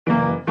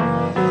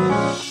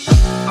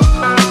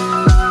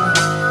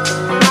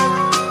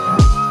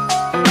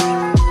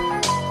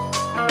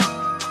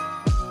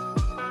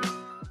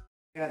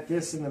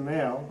this in the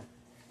mail.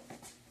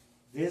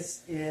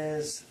 This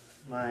is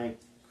my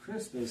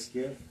Christmas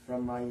gift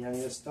from my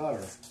youngest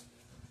daughter.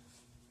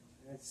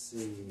 Let's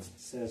see. It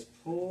says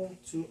pull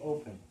to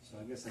open. So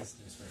I guess that's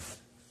this right here.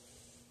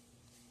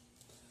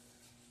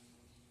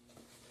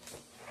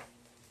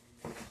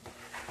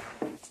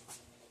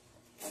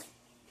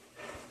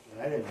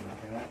 I didn't know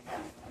that.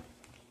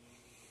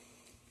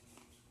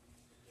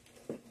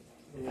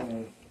 Yeah.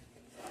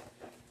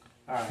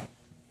 All right.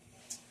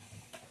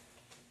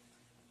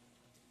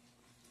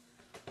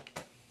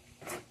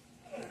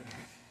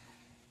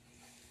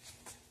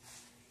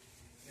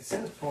 It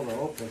says pull to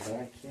open, but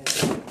I can't.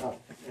 Oh,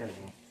 there we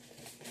go.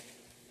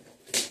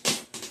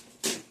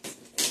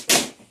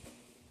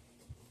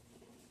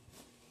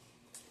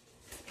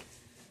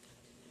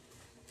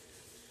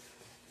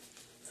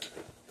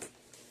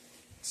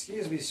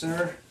 Excuse me,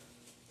 sir.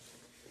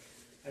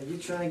 Are you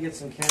trying to get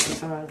some camera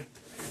time?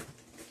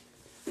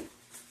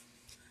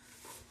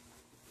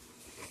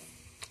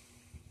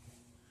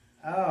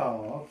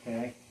 Oh,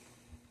 okay.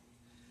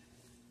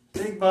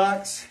 Big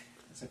box.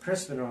 It's a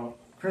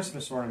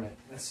Christmas ornament.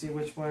 Let's see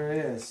which one it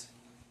is.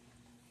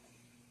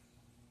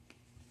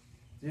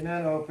 Do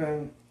not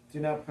open. Do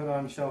not put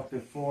on shelf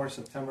before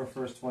September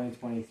 1st,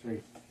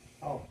 2023.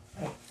 Oh,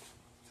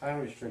 time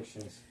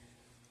restrictions.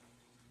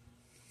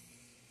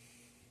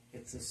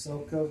 It's a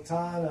Soko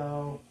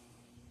Tano.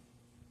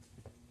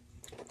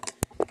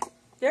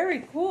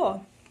 Very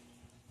cool.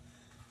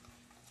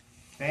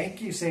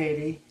 Thank you,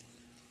 Sadie.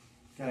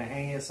 Gonna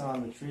hang this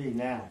on the tree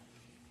now.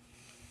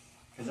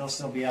 Because they'll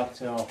still be up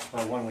till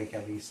for 1 week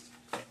at least.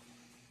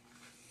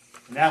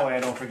 And that way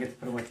I don't forget to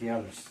put them with the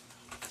others.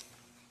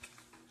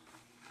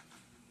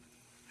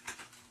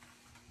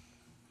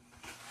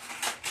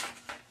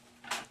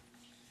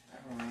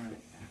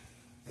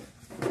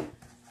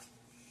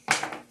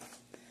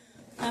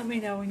 Let me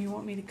know when you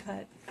want me to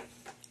cut.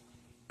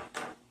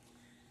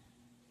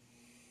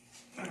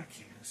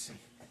 Okay, let's see.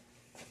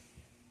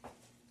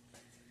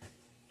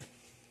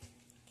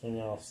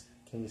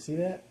 Can you see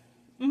that?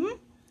 Mm-hmm.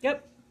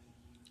 Yep.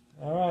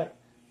 All right.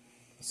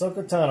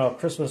 Soko Tano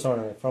Christmas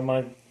ornament from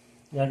my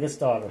youngest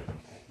daughter.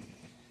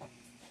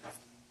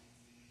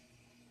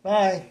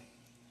 Bye.